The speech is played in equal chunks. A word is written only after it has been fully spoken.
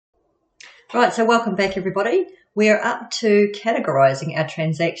Right, so welcome back everybody. We're up to categorising our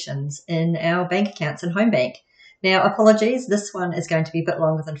transactions in our bank accounts in Homebank. Now, apologies, this one is going to be a bit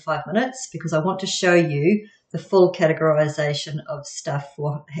longer than 5 minutes because I want to show you the full categorisation of stuff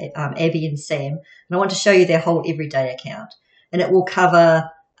for Abby and Sam. And I want to show you their whole everyday account. And it will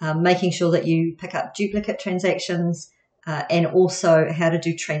cover making sure that you pick up duplicate transactions and also how to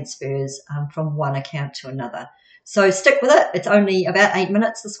do transfers from one account to another. So stick with it. It's only about 8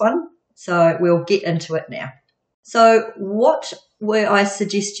 minutes, this one. So we'll get into it now. So where I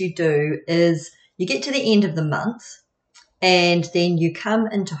suggest you do is you get to the end of the month and then you come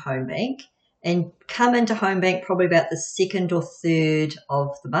into Homebank probably about the 2nd or 3rd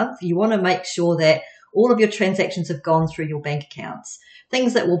of the month. You want to make sure that all of your transactions have gone through your bank accounts.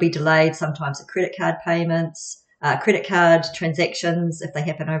 Things that will be delayed, sometimes are credit card payments, credit card transactions if they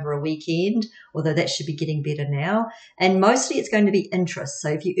happen over a weekend, although that should be getting better now. And mostly it's going to be interest. So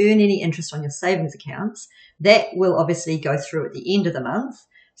if you earn any interest on your savings accounts, that will obviously go through at the end of the month.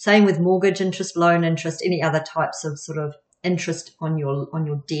 Same with mortgage interest, loan interest, any other types of sort of interest on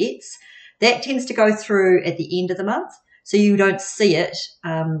your debts. That tends to go through at the end of the month. So you don't see it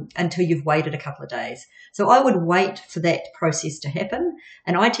until you've waited a couple of days. So I would wait for that process to happen.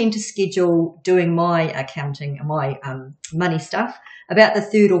 And I tend to schedule doing my accounting and my money stuff about the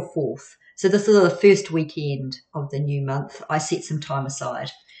 3rd or 4th. So this is the first weekend of the new month. I set some time aside.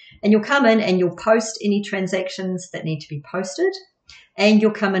 And you'll come in and you'll post any transactions that need to be posted. And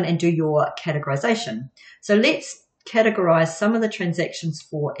you'll come in and do your categorization. So let's categorize some of the transactions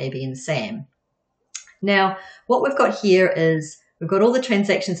for Abby and Sam. Now, what we've got here is we've got all the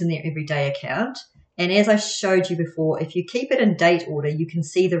transactions in their everyday account. And as I showed you before, if you keep it in date order, you can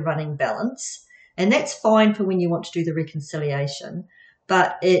see the running balance. And that's fine for when you want to do the reconciliation.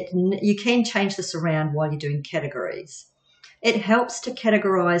 But you can change this around while you're doing categories. It helps to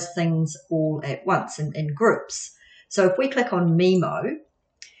categorize things all at once in groups. So if we click on Memo,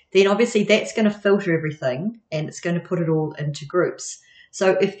 then obviously that's going to filter everything and it's going to put it all into groups.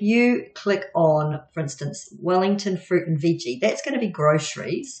 So if you click on, for instance, Wellington fruit and veggie, that's going to be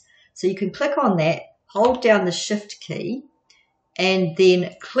groceries. So you can click on that, hold down the Shift key, and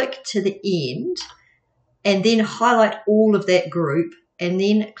then click to the end, and then highlight all of that group, and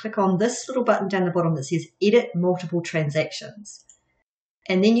then click on this little button down the bottom that says Edit Multiple Transactions.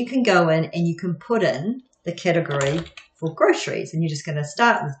 And then you can go in and you can put in the category for groceries. And you're just going to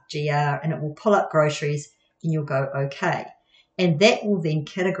start with GR, and it will pull up groceries, and you'll go OK. And that will then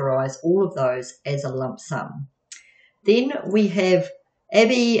categorize all of those as a lump sum. Then we have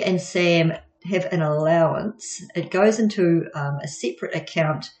Abby and Sam have an allowance. It goes into a separate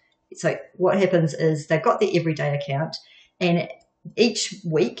account. So what happens is they've got their everyday account, and each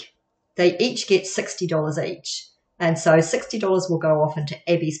week they each get $60 each. And so $60 will go off into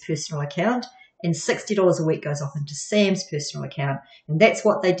Abby's personal account, and $60 a week goes off into Sam's personal account. And that's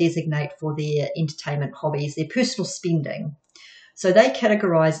what they designate for their entertainment hobbies, their personal spending. So they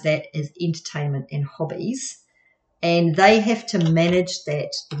categorize that as entertainment and hobbies, and they have to manage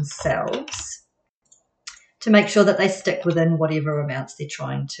that themselves to make sure that they stick within whatever amounts they're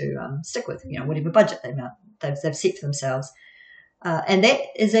trying to stick with, whatever budget they've set for themselves. And that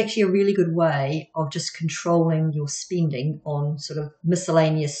is actually a really good way of just controlling your spending on sort of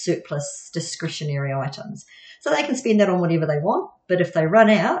miscellaneous surplus discretionary items. So they can spend that on whatever they want, but if they run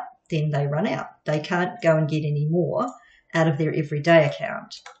out, then they run out. They can't go and get any more out of their everyday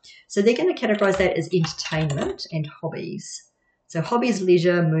account. So they're going to categorize that as entertainment and hobbies. So hobbies,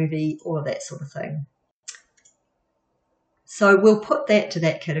 leisure, movie, all of that sort of thing. So we'll put that to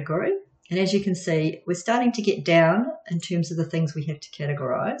that category. And as you can see, we're starting to get down in terms of the things we have to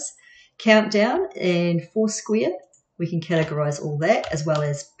categorize. Countdown and Foursquare, we can categorize all that, as well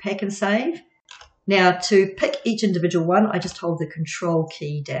as pack and save. Now to pick each individual one, I just hold the Control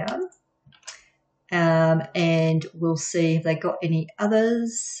key down. And we'll see if they got any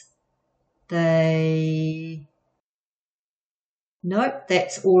others. Nope,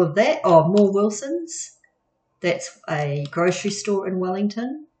 that's all of that. Oh, more Wilsons. That's a grocery store in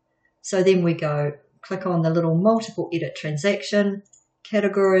Wellington. So then we go, click on the little multiple edit transaction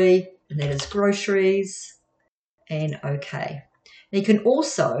category, and that is groceries, and OK. Now you can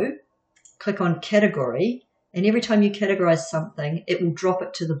also click on category, and every time you categorize something, it will drop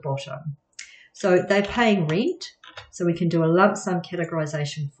it to the bottom. So they're paying rent, so we can do a lump sum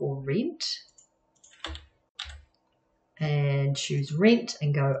categorization for rent. And choose rent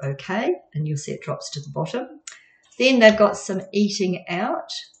and go OK, and you'll see it drops to the bottom. Then they've got some eating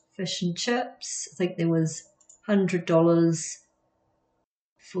out, fish and chips. I think there was $100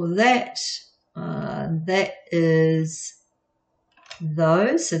 for that. That is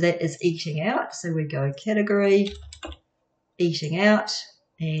those. So that is eating out. So we go category, eating out,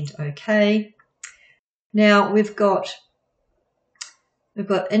 and OK. Now we've got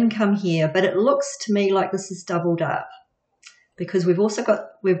income here, but it looks to me like this is doubled up because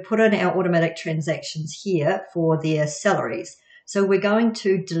we've put in our automatic transactions here for their salaries. So we're going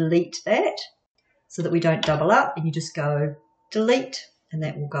to delete that so that we don't double up, and you just go delete and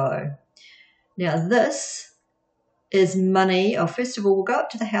that will go. Now this is money. Oh, first of all, we'll go up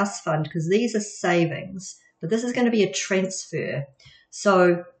to the house fund because these are savings, but this is going to be a transfer.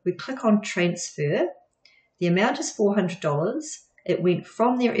 So we click on transfer. The amount is $400. It went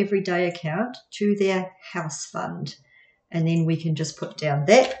from their everyday account to their house fund. And then we can just put down,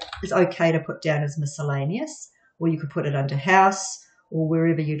 that is okay to put down as miscellaneous, or you could put it under house or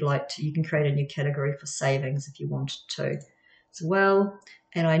wherever you'd like to. You can create a new category for savings if you wanted to as well.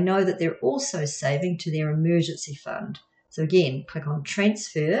 And I know that they're also saving to their emergency fund. So again, click on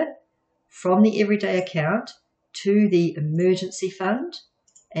transfer from the everyday account to the emergency fund.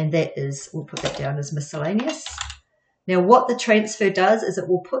 And that is, we'll put that down as miscellaneous. Now what the transfer does is it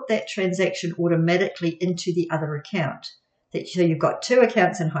will put that transaction automatically into the other account. So you've got two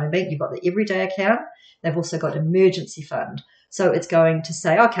accounts in Homebank. You've got the everyday account. They've also got emergency fund. So it's going to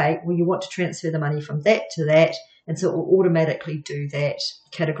say, okay, well, you want to transfer the money from that to that. And so it will automatically do that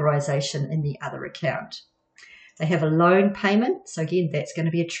categorization in the other account. They have a loan payment. So again, that's going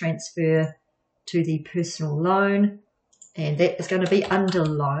to be a transfer to the personal loan. And that is going to be under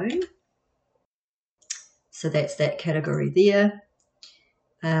loan. So that's that category there.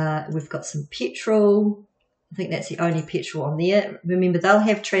 We've got some petrol. I think that's the only petrol on there. Remember, they'll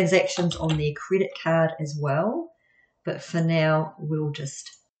have transactions on their credit card as well. But for now, we'll just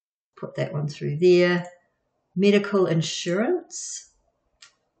put that one through there. Medical insurance.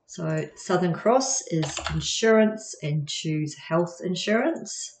 So Southern Cross is insurance, and choose health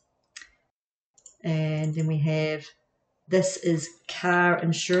insurance. And then we have, this is car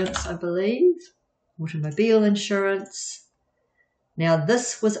insurance, I believe. Automobile insurance. Now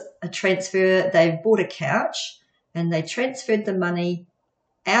this was a transfer. They bought a couch and they transferred the money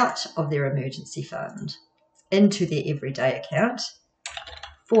out of their emergency fund into their everyday account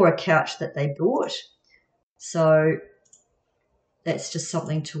for a couch that they bought. So that's just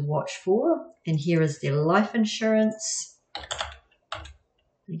something to watch for. And here is their life insurance.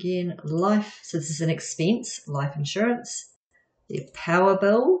 Again, life. So this is an expense, life insurance. Their power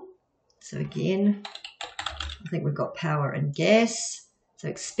bill. So again, I think we've got power and gas. So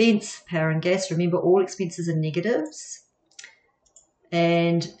expense, power and gas. Remember, all expenses are negatives.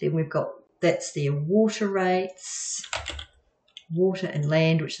 And then we've got, that's their water rates, water and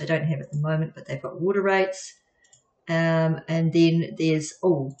land, which they don't have at the moment, but they've got water rates. And then there's,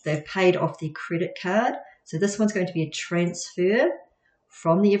 they've paid off their credit card. So this one's going to be a transfer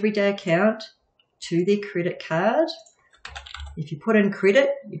from the everyday account to their credit card. If you put in credit,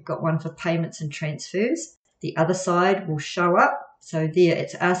 you've got one for payments and transfers. The other side will show up. So there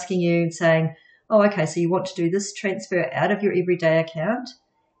it's asking you and saying, oh, okay, so you want to do this transfer out of your everyday account.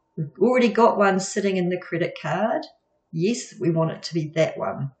 We've already got one sitting in the credit card. Yes, we want it to be that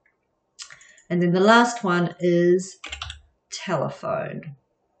one. And then the last one is telephone.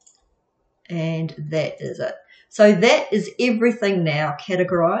 And that is it. So that is everything now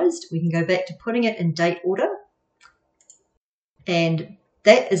categorized. We can go back to putting it in date order. And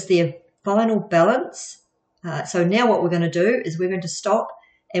that is their final balance. So now what we're going to do is we're going to stop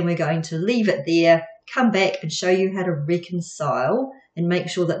and we're going to leave it there, come back and show you how to reconcile and make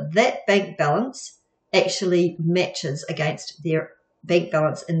sure that that bank balance actually matches against their bank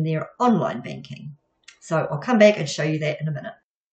balance in their online banking. So I'll come back and show you that in a minute.